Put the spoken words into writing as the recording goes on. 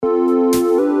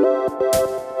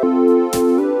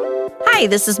Hi,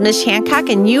 this is Mish Hancock,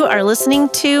 and you are listening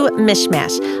to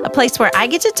Mishmash, a place where I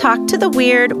get to talk to the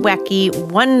weird, wacky,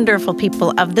 wonderful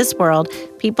people of this world,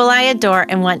 people I adore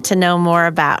and want to know more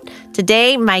about.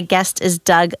 Today, my guest is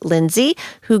Doug Lindsay,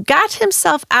 who got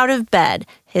himself out of bed,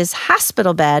 his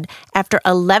hospital bed, after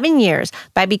 11 years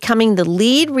by becoming the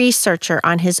lead researcher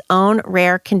on his own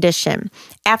rare condition.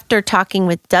 After talking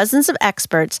with dozens of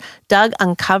experts, Doug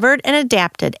uncovered and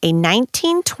adapted a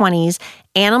 1920s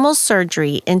animal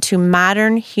surgery into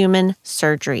modern human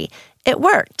surgery. It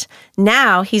worked.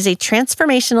 Now he's a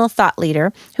transformational thought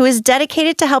leader who is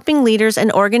dedicated to helping leaders and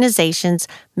organizations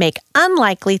make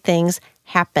unlikely things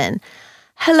happen.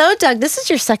 Hello, Doug. This is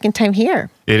your second time here.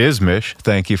 It is, Mish.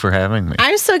 Thank you for having me.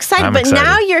 I'm so excited. I'm but excited.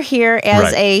 Now you're here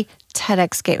as a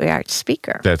TEDx Gateway Arch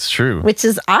speaker. That's true. Which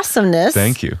is awesomeness.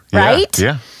 Thank you. Right?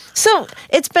 Yeah. So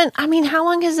it's been, how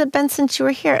long has it been since you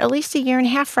were here? At least a year and a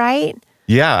half, right?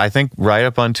 Yeah, I think right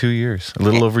up on 2 years, a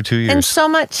little over 2 years. And so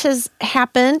much has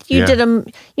happened. You Yeah.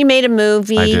 you made a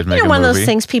movie. I did make a one of those movie.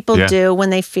 things people Yeah. do when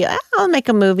they feel, I'll make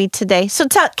a movie today. So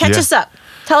catch us up.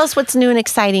 Tell us what's new and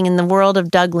exciting in the world of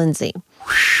Doug Lindsay.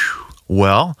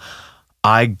 Well,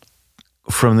 I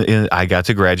got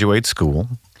to graduate school.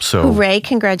 So Hooray,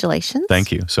 congratulations.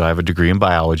 Thank you. So I have a degree in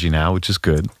biology now, which is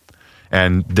good.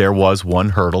 And there was one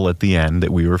hurdle at the end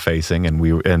that we were facing,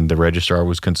 and the registrar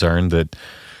was concerned that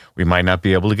we might not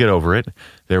be able to get over it.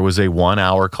 There was a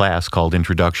 1-hour class called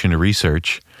Introduction to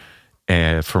Research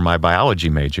for my biology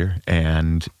major,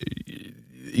 and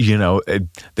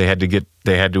they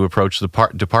had to approach the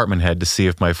department head to see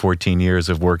if my 14 years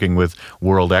of working with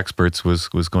world experts was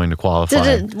going to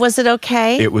qualify. Was it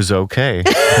okay? It was okay,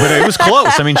 but it was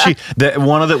close. I mean,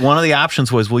 one of the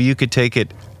options was, well, you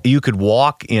could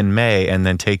walk in May and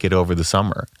then take it over the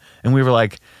summer, and we were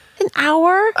like, an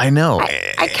hour? I know.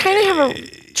 I kind of have a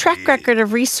track record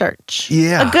of research.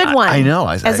 Yeah. A good one. I know.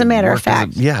 As a matter of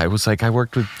fact. It was like I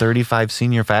worked with 35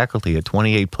 senior faculty at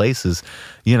 28 places,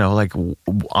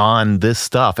 on this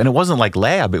stuff. And it wasn't like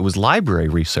lab, it was library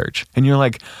research. And you're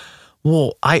like,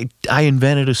 well, I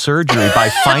invented a surgery by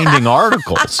finding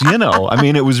articles, I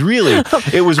mean, it was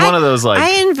one of those like.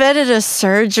 I invented a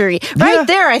surgery. Right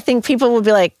there, I think people would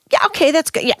be like, yeah, okay, that's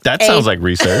good. Yeah, that sounds like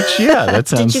research. Yeah, that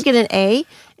sounds. Did you get an A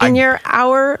in your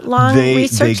hour-long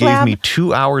research lab? They gave me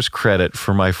 2 hours credit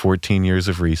for my 14 years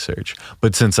of research.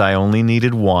 But since I only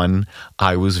needed one,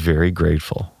 I was very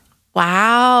grateful.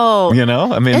 Wow.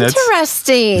 I mean,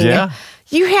 interesting. Yeah.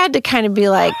 You had to kind of be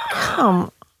like,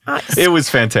 come on. It was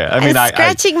fantastic. I mean, I'm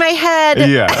scratching my head.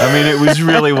 Yeah. I mean, it was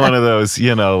really one of those,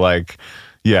 it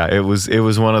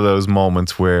was one of those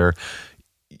moments where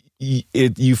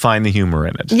you find the humor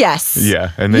in it. Yes. Yeah.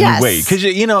 And then you wait. Because,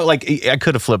 I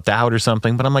could have flipped out or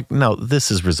something, but I'm like, no, this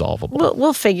is resolvable.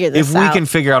 We'll figure this out. If we out. can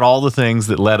figure out all the things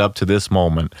that led up to this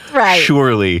moment, right.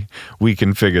 Surely we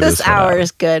can figure this out. This hour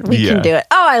is good. We can do it.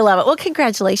 Oh, I love it. Well,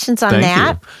 congratulations on that.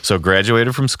 Thank you. So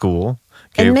graduated from school.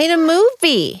 And made a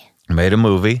movie. Made a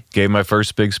movie. Gave my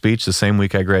first big speech the same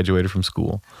week I graduated from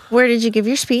school. Where did you give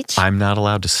your speech? I'm not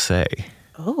allowed to say.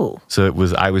 Oh. So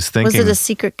I was thinking. Was it a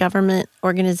secret government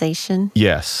organization?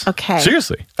 Yes. Okay.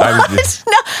 Seriously. No,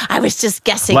 I was just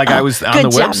guessing. I was on the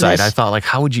website. Mish. I thought, like,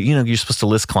 how would you're supposed to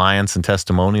list clients and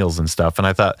testimonials and stuff. And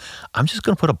I thought, I'm just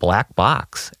going to put a black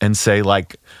box and say,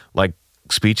 like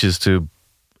speeches to,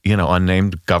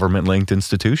 unnamed government-linked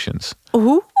institutions.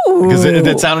 Ooh. Because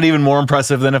it sounded even more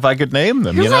impressive than if I could name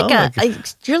them. You're like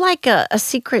a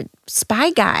secret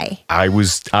spy guy. I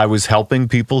was helping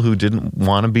people who didn't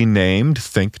want to be named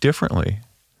think differently,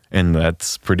 and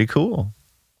that's pretty cool.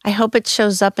 I hope it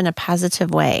shows up in a positive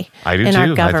way. I do in too.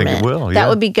 Our government. I think it will. That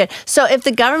would be good. So if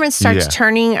the government starts Yeah.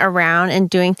 turning around and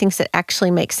doing things that actually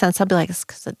make sense, I'll be like, it's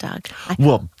because of Doug.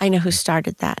 I know who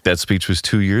started that. That speech was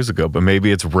 2 years ago, but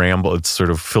maybe it's sort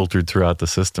of filtered throughout the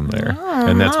system there,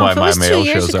 and that's why my mail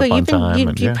shows up on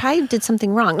time. You probably did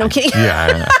something wrong. No, I'm kidding.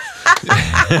 Yeah.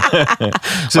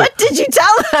 So, what did you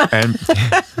tell them?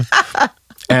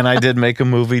 And I did make a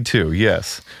movie too.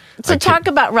 Yes. So talk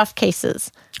about rough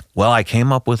cases. Well, I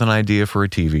came up with an idea for a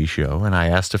TV show, and I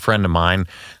asked a friend of mine,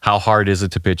 how hard is it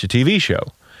to pitch a TV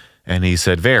show? And he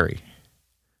said, very.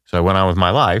 So I went on with my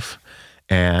life,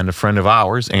 and a friend of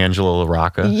ours, Angela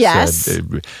LaRocca,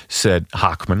 said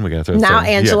Hockman, we got to throw now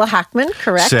Angela Hockman,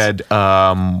 correct? Said,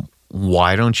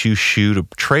 why don't you shoot a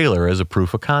trailer as a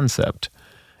proof of concept?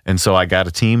 And so I got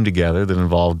a team together that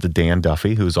involved Dan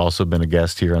Duffy, who's also been a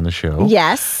guest here on the show.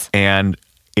 Yes. And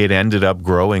it ended up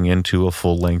growing into a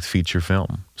full-length feature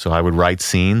film. So I would write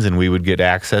scenes, and we would get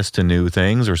access to new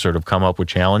things or sort of come up with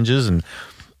challenges. And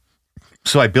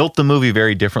So I built the movie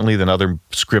very differently than other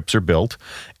scripts are built,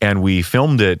 and we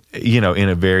filmed it, in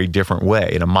a very different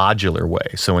way, in a modular way.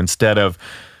 So instead of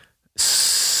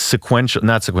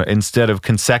instead of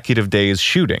consecutive days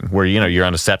shooting, where you're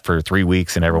on a set for 3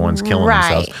 weeks and everyone's killing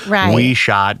themselves, we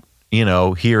shot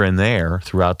here and there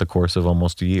throughout the course of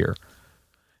almost a year.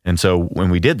 And so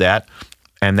when we did that,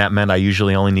 and that meant I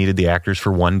usually only needed the actors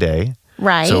for one day.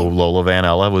 Right. So Lola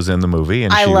Vanella was in the movie,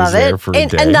 and I she was there for a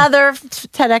day. Another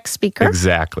TEDx speaker.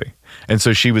 Exactly. And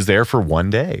so she was there for one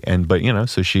day.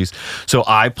 So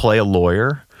I play a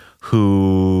lawyer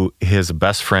who has a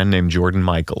best friend named Jordan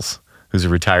Michaels, who's a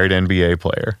retired NBA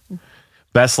player.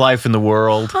 Best life in the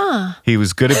world. Huh. He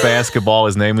was good at basketball.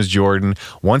 His name was Jordan.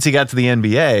 Once he got to the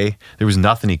NBA, there was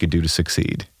nothing he could do to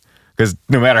succeed. Because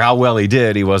no matter how well he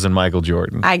did, he wasn't Michael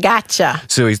Jordan. I gotcha.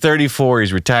 So he's 34,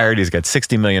 he's retired, he's got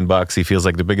 $60 million. He feels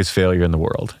like the biggest failure in the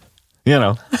world.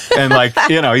 And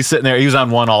he's sitting there, he was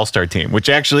on one all-star team, which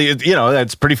actually,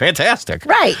 that's pretty fantastic.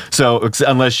 Right. So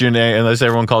unless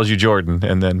everyone calls you Jordan,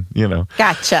 and then,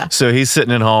 Gotcha. So he's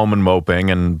sitting at home and moping,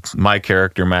 and my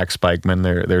character, Max Spikeman,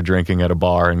 they're drinking at a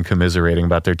bar and commiserating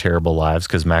about their terrible lives,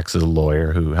 because Max is a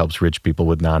lawyer who helps rich people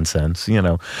with nonsense,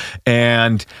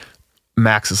 and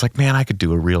Max is like, man, I could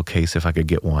do a real case if I could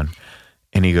get one.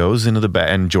 And he goes into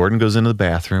and Jordan goes into the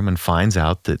bathroom and finds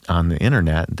out that on the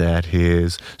internet that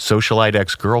his socialite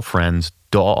ex-girlfriend's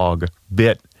dog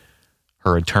bit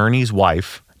her attorney's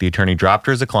wife. The attorney dropped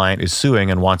her as a client, is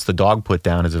suing, and wants the dog put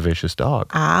down as a vicious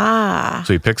dog. Ah.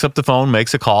 So he picks up the phone,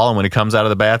 makes a call, and when he comes out of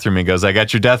the bathroom, he goes, I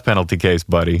got your death penalty case,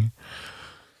 buddy.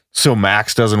 So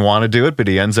Max doesn't want to do it, but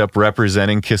he ends up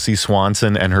representing Kissy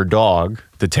Swanson and her dog.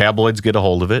 The tabloids get a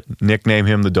hold of it, nickname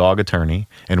him the dog attorney.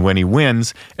 And when he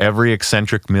wins, every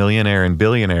eccentric millionaire and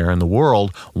billionaire in the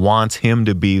world wants him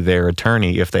to be their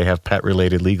attorney if they have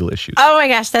pet-related legal issues. Oh my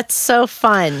gosh, that's so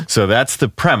fun. So that's the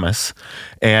premise.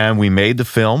 And we made the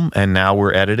film, and now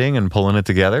we're editing and pulling it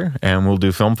together. And we'll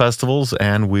do film festivals,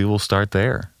 and we will start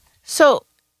there. So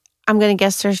I'm going to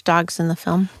guess there's dogs in the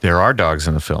film. There are dogs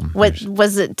in the film.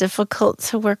 Was it difficult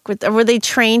to work with? Or were they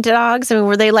trained dogs? I mean,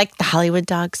 were they like the Hollywood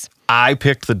dogs? I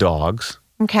picked the dogs.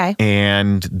 Okay.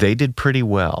 And they did pretty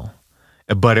well.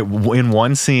 But in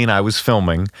one scene I was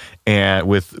filming and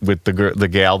with the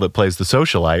gal that plays the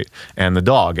socialite, and the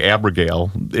dog,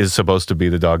 Abigail, is supposed to be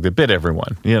the dog that bit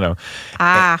everyone,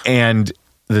 And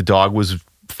the dog was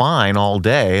fine all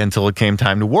day until it came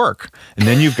time to work. And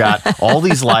then you've got all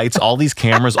these lights, all these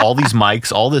cameras, all these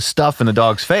mics, all this stuff in the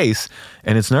dog's face,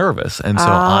 and it's nervous. And so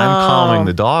I'm calming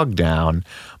the dog down,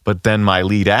 but then my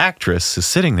lead actress is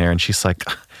sitting there and she's like,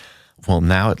 well,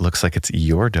 now it looks like it's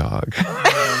your dog.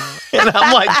 And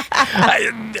I'm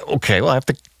like, okay, well, I have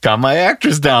to calm my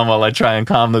actress down while I try and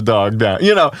calm the dog down,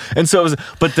 And so,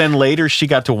 but then later she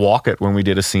got to walk it when we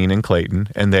did a scene in Clayton,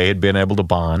 and they had been able to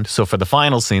bond. So for the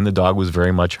final scene, the dog was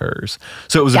very much hers.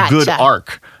 So it was a good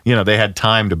arc. They had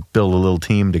time to build a little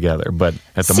team together. But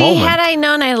at the moment, had I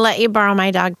known, I'd let you borrow my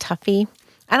dog Tuffy.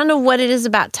 I don't know what it is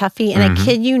about Tuffy, and I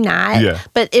kid you not. Yeah.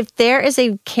 But if there is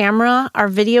a camera or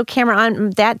video camera on,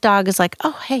 that dog is like,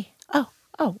 oh, hey,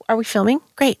 oh, are we filming?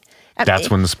 Great.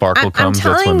 That's when the sparkle comes.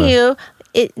 I'm telling you,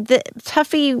 the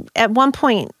Tuffy at one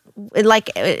point, like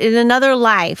in another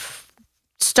life,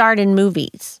 starred in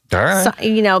movies. All right.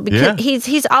 So, because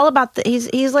he's all about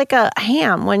he's like a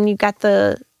ham when you got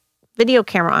the video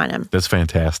camera on him. That's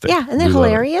fantastic. Yeah, isn't that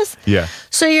hilarious? Yeah.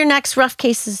 So your next rough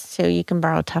cases too, you can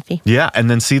borrow Tuffy. Yeah, and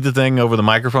then see the thing over the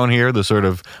microphone here, the sort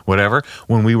of whatever.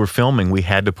 When we were filming, we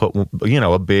had to put,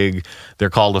 a big,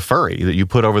 they're called a furry, that you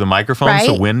put over the microphone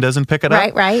so wind doesn't pick it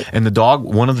up. Right. And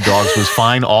one of the dogs was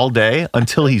fine all day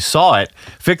until he saw it,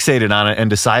 fixated on it,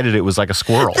 and decided it was like a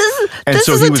squirrel. This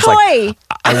is a toy. Like,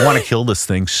 I want to kill this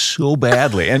thing so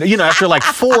badly. And, after like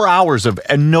 4 hours of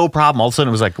no problem, all of a sudden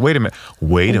it was like, wait a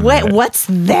minute. What's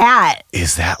that?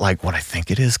 Is that like what I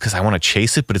think it is? Because I want to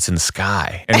chase it, but it's in the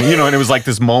sky. And, and it was like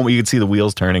this moment you could see the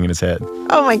wheels turning in his head.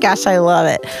 Oh my gosh, I love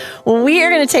it. Well, we are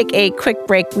going to take a quick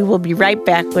break. We will be right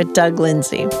back with Doug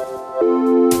Lindsay.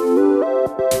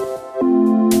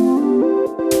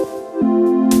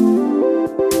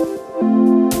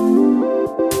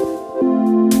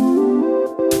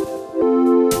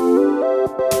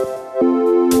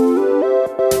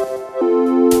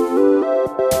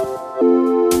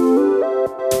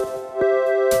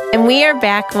 We are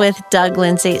back with Doug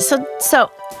Lindsay. So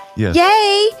yes.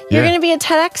 Yay! You're going to be a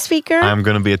TEDx speaker. I'm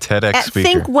going to be a TEDx speaker.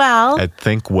 Think Well. At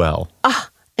Think Well.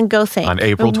 And go think. On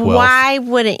April 12th. Why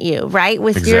wouldn't you, right?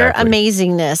 With your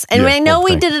amazingness. And I know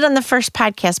we did it on the first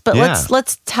podcast, but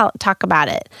let's talk about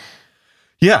it.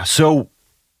 Yeah, so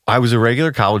I was a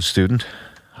regular college student.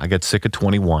 I got sick at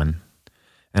 21.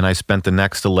 And I spent the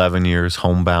next 11 years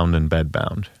homebound and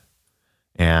bedbound.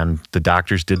 And the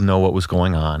doctors didn't know what was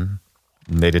going on.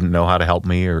 And they didn't know how to help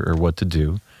me or what to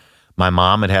do. My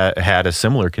mom had a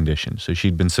similar condition. So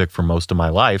she'd been sick for most of my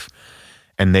life.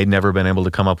 And they'd never been able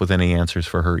to come up with any answers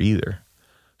for her either.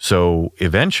 So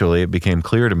eventually it became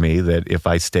clear to me that if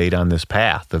I stayed on this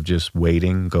path of just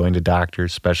waiting, going to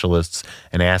doctors, specialists,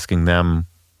 and asking them,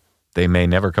 they may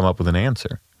never come up with an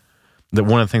answer. That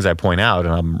one of the things I point out,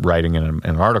 and I'm writing in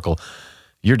an article,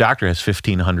 your doctor has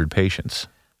 1,500 patients.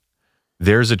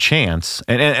 There's a chance,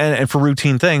 and for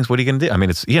routine things, what are you going to do? I mean,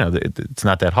 it's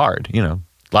not that hard.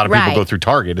 A lot of people go through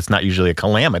Target. It's not usually a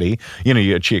calamity.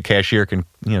 A cashier can,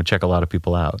 check a lot of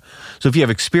people out. So if you have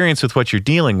experience with what you're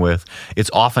dealing with, it's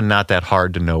often not that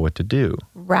hard to know what to do.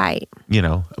 Right.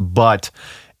 But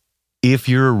if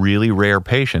you're a really rare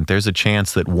patient, there's a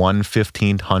chance that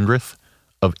 1/1500th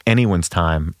of anyone's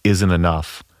time isn't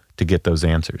enough to get those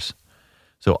answers.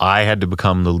 So I had to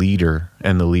become the leader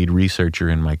and the lead researcher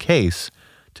in my case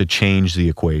to change the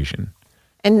equation.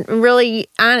 And really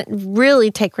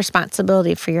take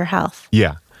responsibility for your health.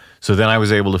 Yeah. So then I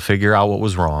was able to figure out what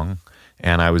was wrong,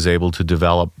 and I was able to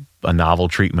develop a novel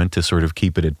treatment to sort of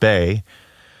keep it at bay.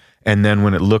 And then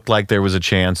when it looked like there was a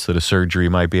chance that a surgery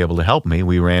might be able to help me,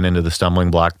 we ran into the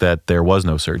stumbling block that there was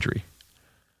no surgery.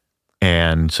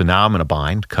 And so now I'm in a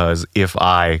bind because if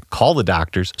I call the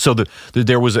doctors, so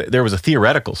there was a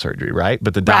theoretical surgery, right?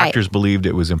 But the doctors believed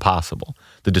it was impossible.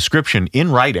 The description in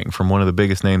writing from one of the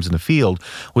biggest names in the field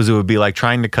was it would be like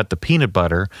trying to cut the peanut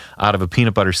butter out of a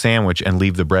peanut butter sandwich and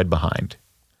leave the bread behind.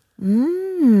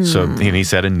 So, and he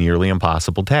said a nearly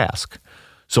impossible task.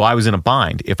 So I was in a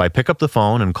bind. If I pick up the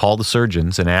phone and call the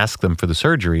surgeons and ask them for the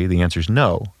surgery, the answer is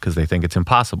no, because they think it's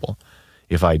impossible.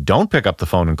 If I don't pick up the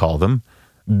phone and call them,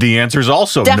 the answer is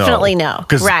also definitely no.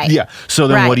 Right. Yeah. So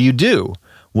then what do you do?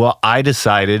 Well, I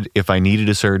decided if I needed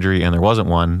a surgery and there wasn't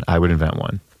one, I would invent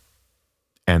one.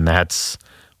 And that's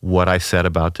what I set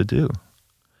about to do.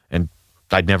 And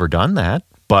I'd never done that,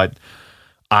 but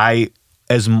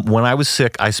when I was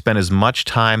sick, I spent as much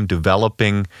time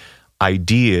developing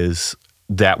ideas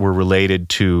that were related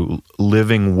to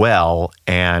living well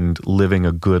and living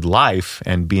a good life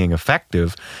and being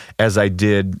effective as I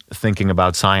did thinking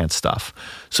about science stuff.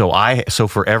 So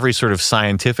for every sort of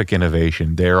scientific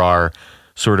innovation, there are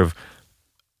sort of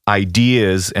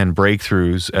ideas and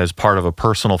breakthroughs as part of a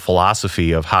personal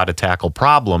philosophy of how to tackle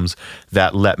problems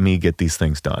that let me get these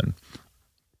things done.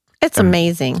 It's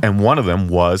amazing. And one of them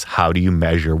was, how do you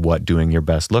measure what doing your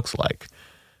best looks like?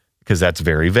 Because that's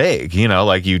very vague,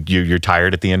 like you're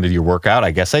tired at the end of your workout.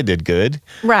 I guess I did good.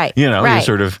 Right. You're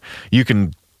sort of, you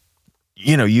can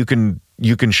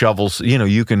shovel,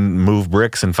 you can move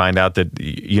bricks and find out that,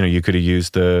 you could have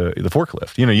used the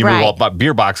forklift. You move all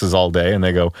beer boxes all day and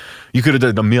they go, you could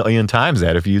have done 1,000,000 times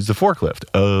that if you used the forklift.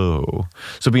 Oh,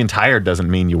 so being tired doesn't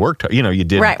mean you worked, you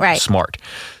did smart.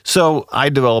 So I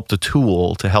developed a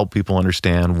tool to help people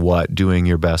understand what doing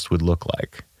your best would look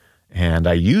like. And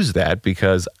I use that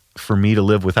because for me to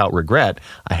live without regret,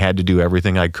 I had to do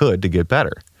everything I could to get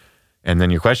better. And then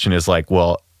your question is like,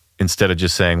 well, instead of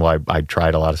just saying, well, I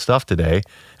tried a lot of stuff today,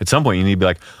 at some point you need to be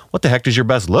like, what the heck does your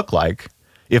best look like?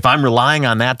 If I'm relying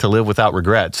on that to live without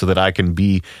regret so that I can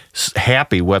be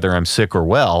happy whether I'm sick or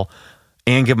well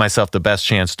and give myself the best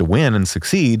chance to win and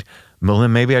succeed, well,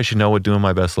 then maybe I should know what doing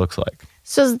my best looks like.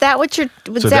 So is that what you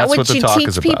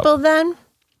teach people then?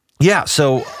 Yeah.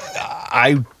 So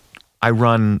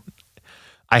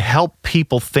I help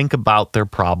people think about their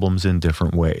problems in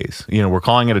different ways. We're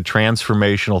calling it a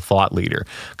transformational thought leader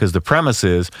because the premise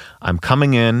is I'm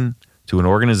coming in to an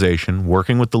organization,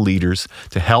 working with the leaders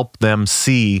to help them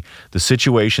see the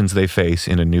situations they face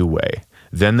in a new way.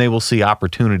 Then they will see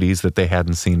opportunities that they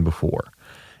hadn't seen before.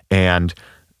 And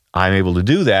I'm able to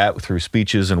do that through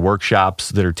speeches and workshops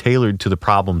that are tailored to the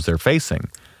problems they're facing.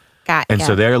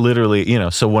 So they're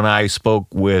literally, so when I spoke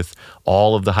with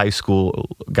all of the high school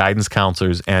guidance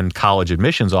counselors and college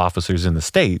admissions officers in the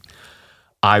state,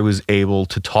 I was able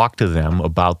to talk to them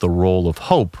about the role of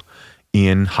hope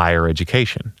in higher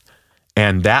education.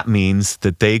 And that means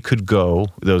that they could go,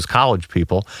 those college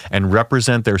people, and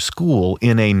represent their school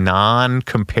in a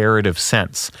non-comparative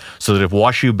sense. So that if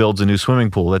WashU builds a new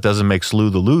swimming pool, that doesn't make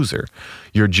SLU the loser.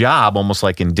 Your job, almost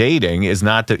like in dating, is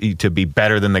not to be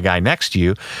better than the guy next to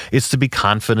you. It's to be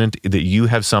confident that you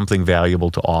have something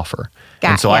valuable to offer.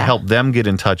 And so I help them get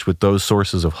in touch with those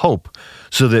sources of hope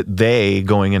so that they,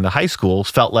 going into high school,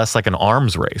 felt less like an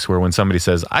arms race where when somebody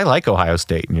says, I like Ohio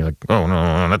State, and you're like, oh,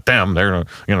 no, not them. They're,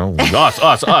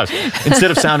 us.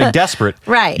 Instead of sounding desperate,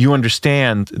 you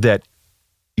understand that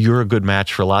you're a good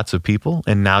match for lots of people,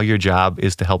 and now your job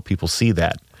is to help people see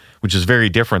that which is very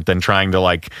different than trying to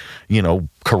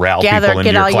corral Gather, people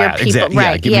into get your all your class. people, Exactly.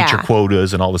 right, Meet yeah. your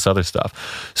quotas and all this other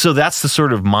stuff. So that's the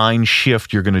sort of mind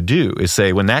shift you're going to do is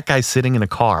say, when that guy's sitting in a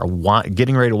car,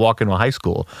 getting ready to walk into a high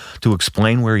school to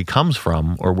explain where he comes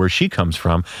from or where she comes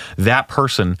from, that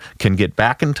person can get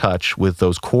back in touch with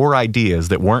those core ideas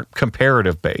that weren't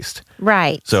comparative based.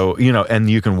 Right. So, and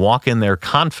you can walk in there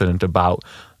confident about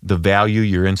the value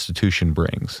your institution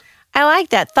brings. I like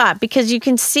that thought because you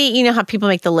can see, how people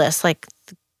make the list, like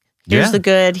here's the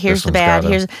good, here's the bad,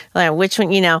 here's which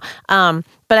one,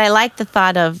 but I like the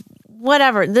thought of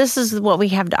whatever, this is what we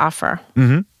have to offer.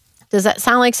 Mm-hmm. Does that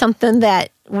sound like something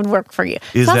that would work for you?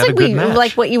 Is Sounds that like a good match?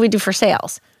 like what you would do for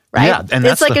sales, right? Yeah, and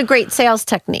it's like a great sales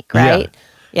technique, right?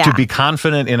 Yeah. To be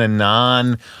confident in a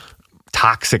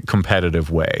non-toxic competitive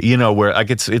way, where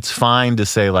it's fine to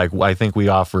say I think we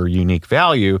offer unique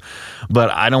value, but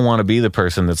I don't want to be the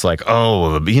person that's that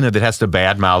has to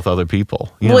badmouth other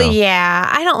people. Yeah,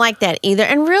 I don't like that either.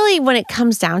 And really, when it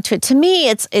comes down to it, to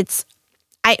me,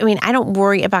 I don't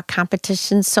worry about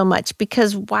competition so much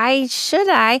because why should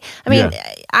I?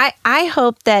 I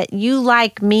hope that you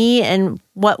like me and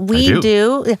what we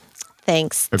do.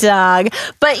 Thanks, Doug.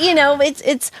 But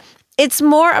it's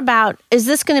more about, is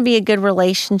this going to be a good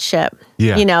relationship?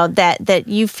 Yeah. That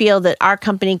you feel that our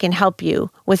company can help you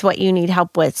with what you need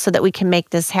help with so that we can make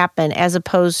this happen, as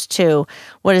opposed to,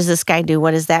 what does this guy do?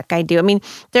 What does that guy do?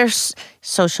 There's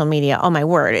social media. Oh my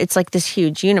word. It's like this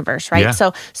huge universe, right?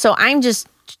 Yeah. So I'm just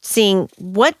seeing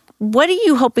what are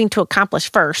you hoping to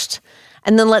accomplish first?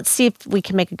 And then let's see if we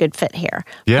can make a good fit here.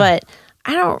 Yeah. But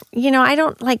I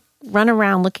don't like run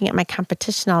around looking at my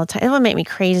competition all the time. It would make me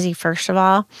crazy, first of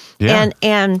all. Yeah.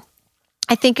 And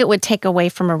I think it would take away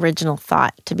from original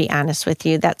thought, to be honest with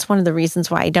you. That's one of the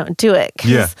reasons why I don't do it.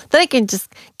 Because then I can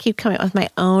just keep coming up with my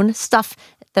own stuff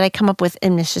that I come up with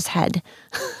in Mish's head.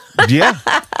 Yeah.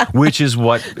 Which is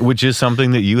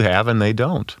something that you have and they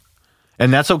don't.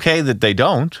 And that's okay that they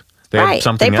don't. They have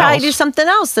something else. They probably do something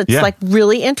else that's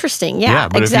really interesting. Yeah,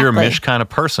 but exactly. if you're a Mish kind of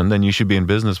person, then you should be in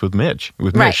business with Mish.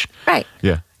 Right.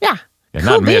 Yeah. Yeah. Yeah,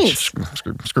 not Mitch.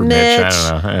 Screw Mitch.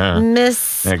 I don't know. Yeah.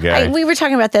 Miss. That guy. We were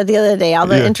talking about that the other day, all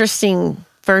the interesting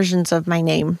versions of my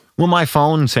name. Well, my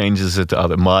phone changes it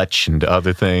to much and to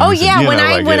other things. Oh yeah,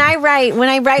 and, when I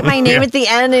write my name at the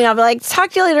end, and I'll be like, "Talk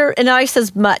to you later," and it always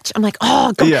says "much." I'm like,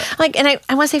 "Oh, go. Yeah." And I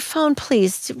want to say, "Phone,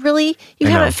 please, really? You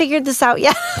haven't figured this out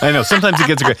yet?" I know. Sometimes it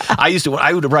gets great.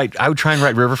 I would try and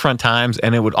write Riverfront Times,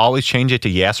 and it would always change it to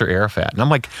Yasser Arafat, and I'm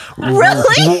like,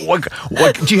 "Really?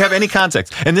 What, do you have any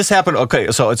context?" And this happened.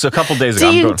 Okay, so it's a couple days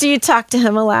ago. Do you talk to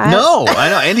him a lot? No, I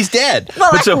know, and he's dead. Well,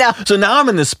 I know. So now I'm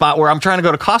in this spot where I'm trying to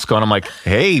go to Costco, and I'm like,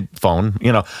 "Hey, phone,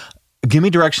 give me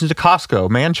directions to Costco,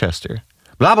 Manchester.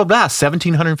 Blah, blah, blah,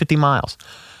 1,750 miles.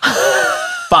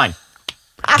 Fine.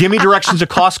 Give me directions to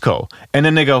Costco." And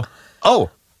then they go, "Oh,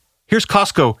 here's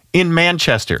Costco in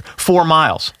Manchester, 4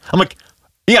 miles." I'm like,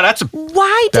 yeah,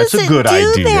 why does it good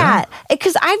do idea. that?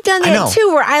 Because I've done that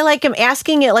too, where I am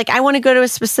asking it, I want to go to a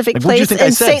specific place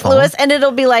in St. Louis, and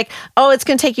it'll be like, "Oh, it's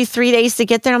going to take you 3 days to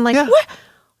get there." I'm like, what?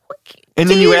 And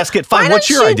then you ask it, "Fine, what's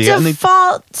your idea?" And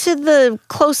default to the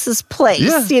closest place,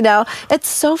 It's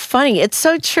so funny. It's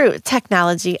so true.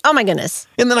 Technology. Oh, my goodness.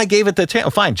 And then I gave it the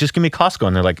channel. "Fine, just give me Costco."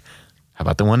 And they're like, "How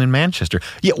about the one in Manchester?"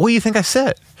 "Yeah, what do you think I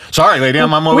said?" "Sorry, lady,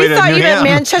 I'm on my way to New Hampshire." We thought you meant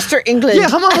Manchester, England. Yeah,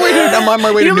 I'm on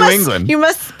my way to New England. You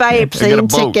must buy a plane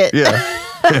ticket. Yeah.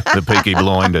 The Peaky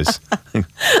Blinders.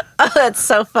 Oh, that's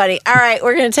so funny. All right,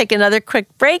 we're going to take another quick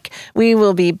break. We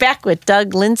will be back with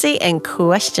Doug Lindsay and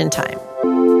Question Time.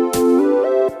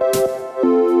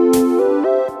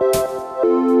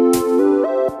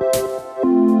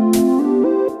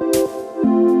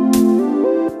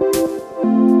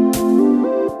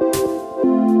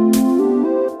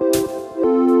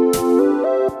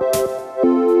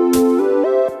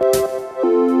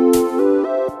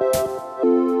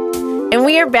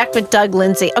 We are back with Doug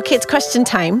Lindsay. Okay, it's question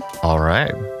time. All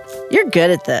right. You're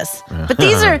good at this. But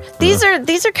these are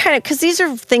kind of, because these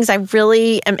are things I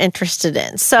really am interested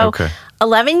in. So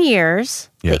 11 years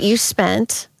that you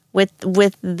spent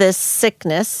with this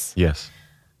sickness. Yes.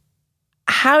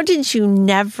 How did you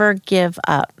never give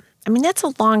up? That's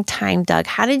a long time, Doug.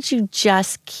 How did you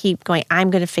just keep going?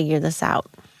 I'm going to figure this out.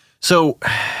 So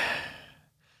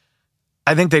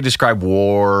I think they describe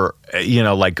war,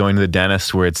 like going to the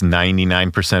dentist where it's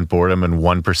 99% boredom and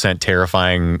 1%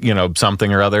 terrifying,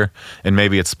 something or other. And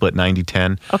maybe it's split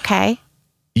 90-10. Okay.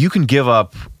 You can give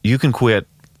up, you can quit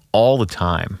all the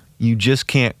time. You just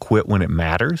can't quit when it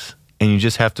matters. And you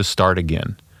just have to start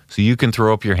again. So you can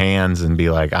throw up your hands and be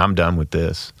like, "I'm done with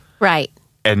this." Right.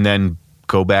 And then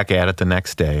go back at it the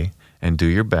next day and do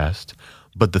your best.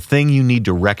 But the thing you need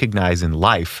to recognize in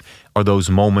life are those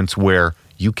moments where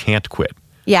you can't quit.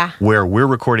 Yeah. Where we're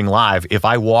recording live, if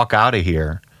I walk out of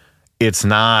here, it's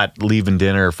not leaving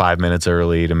dinner 5 minutes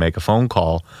early to make a phone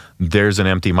call. There's an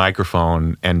empty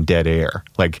microphone and dead air.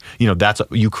 Like,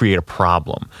 you create a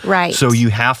problem. Right. So you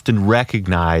have to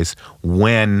recognize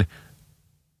when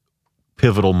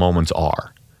pivotal moments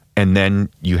are. And then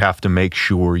you have to make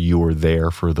sure you are there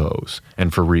for those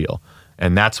and for real.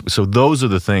 And those are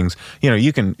the things,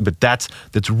 but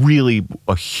that's really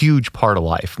a huge part of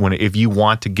life. If you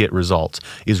want to get results,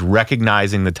 is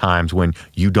recognizing the times when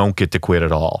you don't get to quit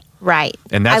at all. Right.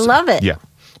 And I love it. Yeah.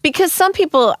 Because some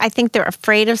people, I think they're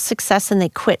afraid of success and they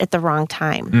quit at the wrong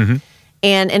time. Mm-hmm.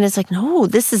 And it's like, no,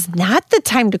 this is not the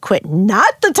time to quit.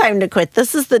 Not the time to quit.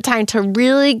 This is the time to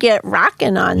really get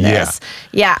rocking on this.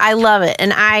 Yeah, I love it.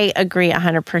 And I agree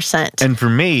 100%. And for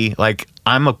me, like,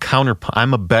 I'm a better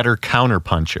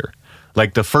counterpuncher.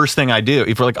 Like, the first thing I do,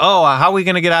 if we're like, oh, how are we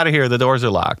going to get out of here? The doors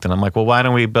are locked. And I'm like, well, why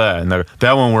don't we bet? And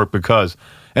that won't work because.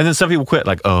 And then some people quit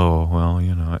like, oh,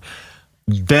 well,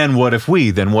 then what if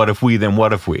we, then what if we, then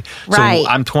what if we? Right. So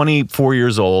I'm 24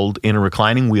 years old in a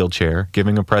reclining wheelchair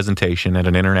giving a presentation at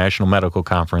an international medical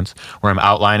conference where I'm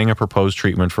outlining a proposed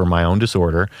treatment for my own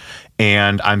disorder.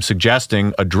 And I'm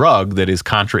suggesting a drug that is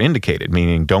contraindicated,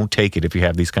 meaning don't take it if you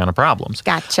have these kind of problems.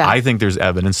 Gotcha. I think there's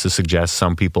evidence to suggest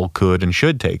some people could and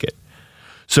should take it.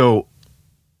 So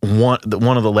one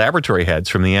of the laboratory heads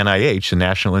from the NIH, the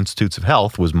National Institutes of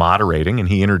Health, was moderating, and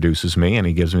he introduces me, and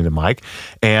he gives me the mic.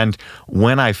 And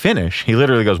when I finish, he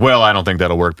literally goes, well, I don't think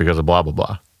that'll work because of blah, blah,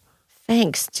 blah.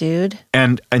 Thanks, dude.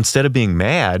 And instead of being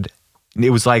mad,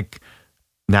 it was like,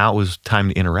 now it was time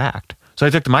to interact. So I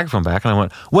took the microphone back, and I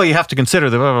went, well, you have to consider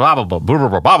the blah, blah, blah, blah, blah,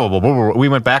 blah, blah, blah, blah, blah. We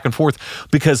went back and forth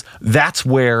because that's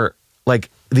where,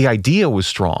 like, the idea was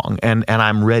strong and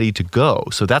I'm ready to go.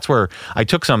 So that's where I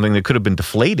took something that could have been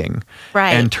deflating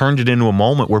and turned it into a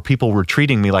moment where people were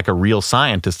treating me like a real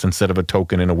scientist instead of a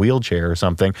token in a wheelchair or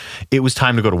something. It was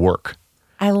time to go to work.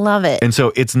 I love it. And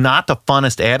so it's not the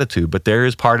funnest attitude, but there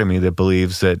is part of me that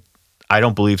believes that I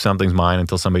don't believe something's mine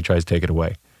until somebody tries to take it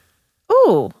away.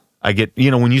 Ooh. I get,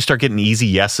 when you start getting easy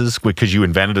yeses because you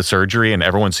invented a surgery and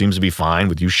everyone seems to be fine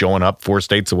with you showing up 4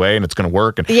 states away and it's going to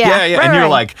work. And right, and you're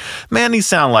like, man, these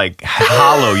sound like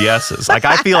hollow yeses. Like,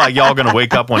 I feel like y'all going to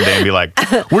wake up one day and be like,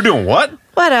 we're doing what?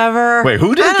 Whatever. Wait,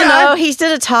 who did I don't know. He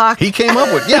did a talk. He came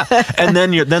up with, And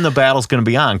then the battle's going to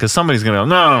be on because somebody's going to go,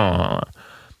 no.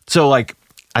 So, like,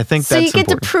 I think so that's you get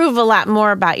important. to prove a lot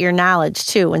more about your knowledge,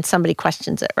 too, when somebody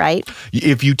questions it, right?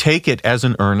 If you take it as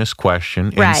an earnest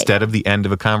question instead of the end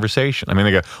of a conversation. I mean,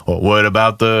 they go, well, what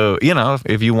about the,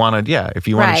 if you want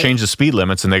to change the speed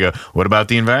limits, and they go, what about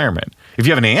the environment? If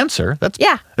you have an answer,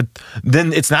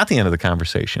 then it's not the end of the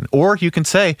conversation. Or you can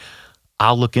say,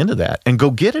 I'll look into that and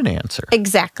go get an answer.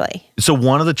 Exactly. So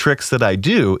one of the tricks that I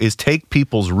do is take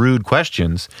people's rude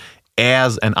questions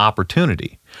as an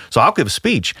opportunity. So I'll give a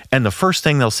speech, and the first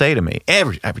thing they'll say to me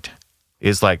every time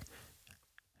is like,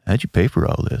 how'd you pay for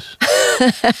all this?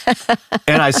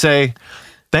 And I say,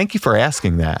 thank you for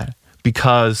asking that,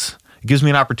 because it gives me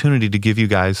an opportunity to give you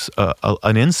guys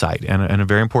an insight and a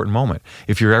very important moment.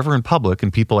 If you're ever in public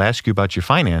and people ask you about your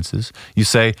finances, you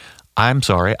say, I'm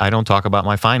sorry, I don't talk about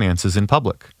my finances in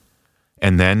public.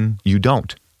 And then you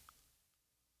don't.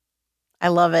 I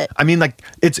love it. I mean, like,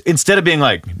 it's instead of being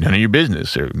like, none of your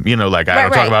business, or, I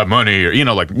don't talk about money,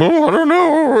 or, like, oh, I don't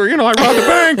know, or, I robbed the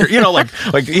bank, or,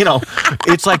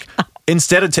 it's like,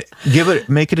 instead of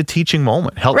make it a teaching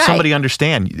moment, help somebody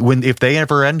understand if they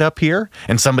ever end up here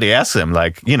and somebody asks them,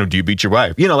 like, do you beat your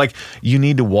wife? Like, you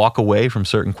need to walk away from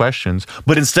certain questions,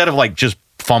 but instead of like just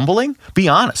fumbling, be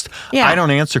honest. Yeah. I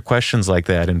don't answer questions like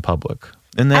that in public.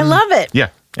 And then I love it. Yeah.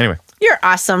 Anyway. You're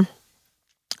awesome.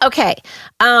 Okay.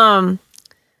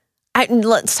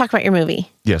 Let's talk about your movie.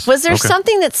 Yes. Was there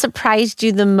something that surprised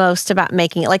you the most about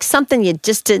making it? Like something you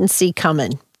just didn't see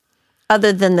coming,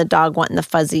 other than the dog wanting the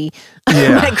fuzzy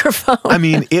microphone? I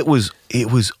mean, it was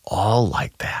all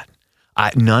like that.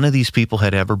 None of these people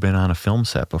had ever been on a film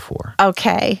set before.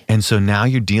 Okay. And so now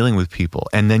you're dealing with people.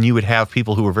 And then you would have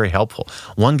people who were very helpful.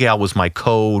 One gal was my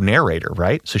co-narrator,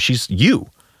 right? So she's you.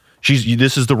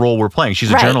 This is the role we're playing.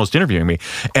 She's a journalist interviewing me.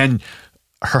 And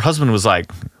her husband was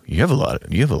like, you have a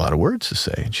lot of words to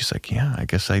say. And she's like, yeah, I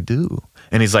guess I do.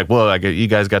 And he's like, well, you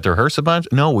guys got to rehearse a bunch?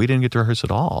 No, we didn't get to rehearse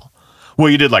at all. Well,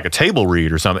 you did like a table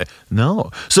read or something.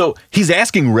 No. So he's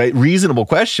asking reasonable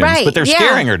questions, but they're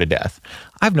scaring her to death.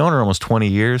 I've known her almost 20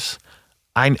 years.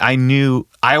 I knew,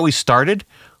 I always started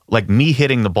like me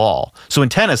hitting the ball. So in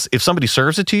tennis, if somebody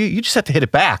serves it to you, you just have to hit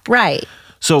it back. Right.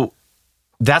 So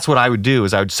that's what I would do,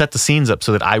 is I would set the scenes up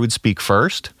so that I would speak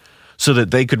first. so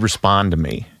that they could respond to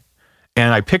me.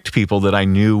 And I picked people that I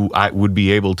knew I would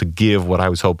be able to give what I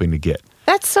was hoping to get.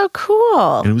 That's so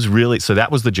cool. And it was really, so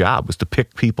that was the job, was to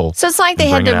pick people. So it's like they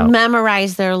had and bring it to out.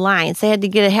 memorize their lines. They had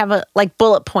to have like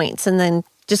bullet points and then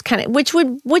just kind of, which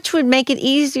would make it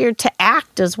easier to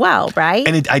act as well, right?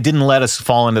 And I didn't let us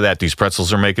fall into that, these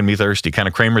pretzels are making me thirsty kind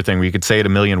of Kramer thing where you could say it a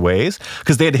million ways,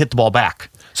 because they had to hit the ball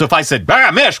back. So if I said,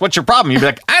 Mish, what's your problem? You'd be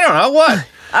like, I don't know, what?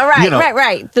 All right, You know.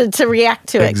 right. To react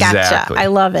to it. Exactly. Gotcha. I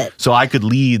love it. So I could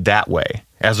lead that way.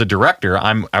 As a director,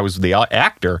 I was the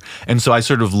actor, and so I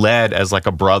sort of led as like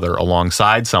a brother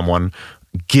alongside someone,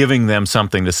 giving them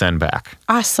something to send back.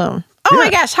 Awesome. Oh my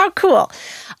gosh, how cool.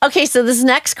 Okay, so this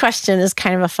next question is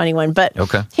kind of a funny one, but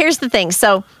here's the thing.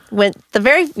 So when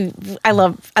I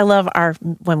love our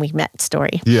when we met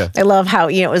story. Yeah. I love how,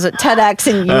 it was at TEDx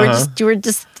and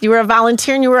you were a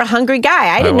volunteer and you were a hungry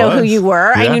guy. I didn't know who you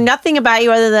were. Yeah. I knew nothing about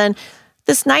you other than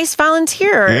this nice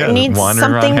volunteer needs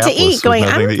something to eat. Going,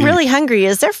 I'm really hungry.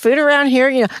 Is there food around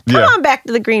here? Come on back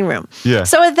to the green room. Yeah.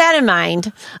 So with that in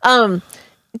mind,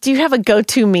 do you have a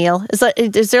go-to meal?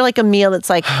 Is there like a meal that's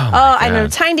like, I don't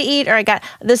have time to eat, or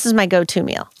this is my go-to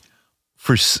meal?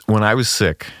 When I was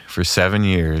sick for 7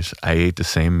 years, I ate the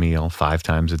same meal 5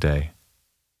 times a day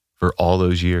for all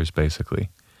those years, basically.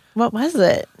 What was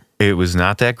it? It was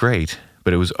not that great,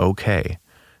 but it was okay.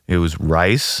 It was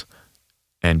rice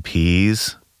and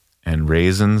peas and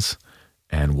raisins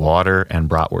and water and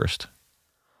bratwurst.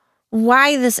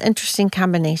 Why this interesting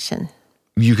combination?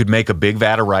 You could make a big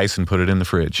vat of rice and put it in the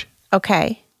fridge.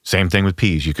 Okay. Same thing with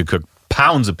peas. You could cook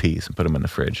pounds of peas and put them in the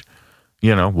fridge.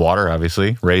 Water,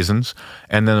 obviously, raisins.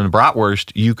 And then the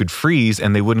bratwurst, you could freeze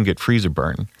and they wouldn't get freezer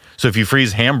burn. So if you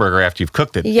freeze hamburger after you've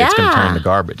cooked it, it's going to turn to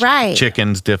garbage. Right.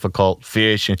 Chicken's difficult,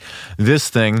 fish. This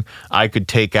thing I could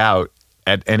take out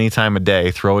at any time of day,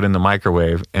 throw it in the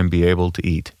microwave, and be able to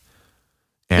eat.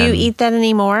 Do you eat that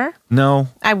anymore? No.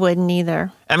 I wouldn't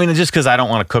either. I mean, it's just because I don't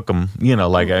want to cook them,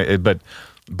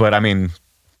 but I mean,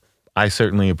 I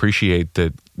certainly appreciate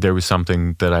that there was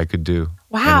something that I could do.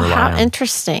 Wow, how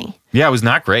interesting. Yeah, it was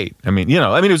not great. I mean,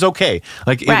 it was okay.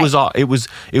 Like it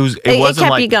wasn't kept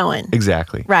like you going.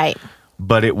 Exactly. Right.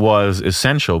 But it was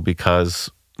essential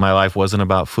because my life wasn't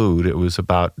about food. It was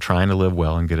about trying to live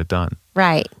well and get it done.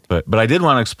 Right. But I did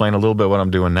want to explain a little bit what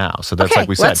I'm doing now. So that's like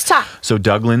we said. Let's talk. So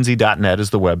DougLindsay.net is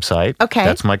the website. Okay.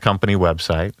 That's my company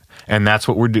website. And that's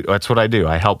what I do.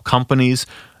 I help companies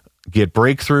get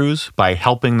breakthroughs by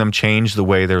helping them change the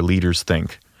way their leaders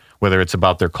think. Whether it's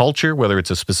about their culture, whether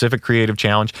it's a specific creative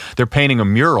challenge. They're painting a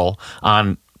mural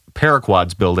on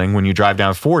Paraquad's building when you drive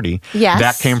down 40. Yes.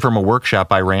 That came from a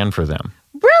workshop I ran for them.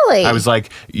 Really? I was like,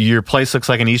 your place looks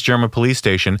like an East German police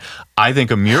station. I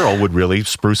think a mural would really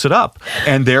spruce it up.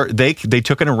 And they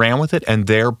took it and ran with it, and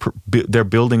they're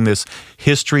building this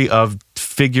history of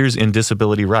figures in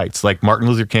disability rights, like Martin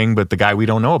Luther King, but the guy we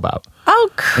don't know about. Oh,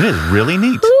 cool. And it's really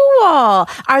neat. Cool.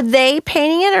 Are they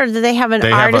painting it, or do they have an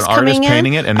artist coming in? They have an artist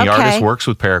painting it, and the artist works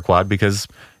with Paraquad because,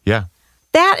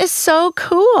 That is so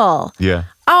cool. Yeah.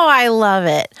 Oh, I love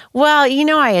it. Well,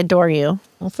 I adore you.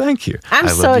 Well, thank you. I'm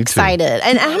so excited.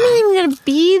 And I'm not even going to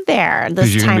be there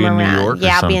this you're time gonna be in around. New York or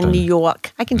I'll be in something. New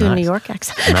York. I can do a New York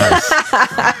accent. Nice.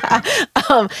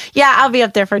 I'll be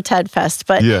up there for TED Fest.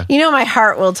 But, my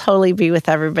heart will totally be with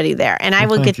everybody there. And I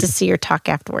will get to see your talk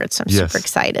afterwards. So I'm super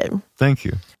excited. Thank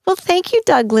you. Well, thank you,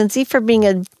 Doug Lindsay, for being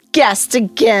a guest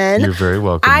again. You're very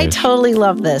welcome. I Mish. totally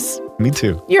love this. Me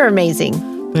too. You're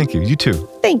amazing. Thank you. You too.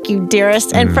 Thank you,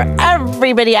 dearest. And for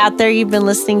everybody out there, you've been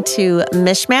listening to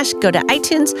Mishmash. Go to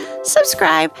iTunes,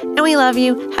 subscribe, and we love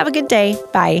you. Have a good day.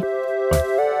 Bye.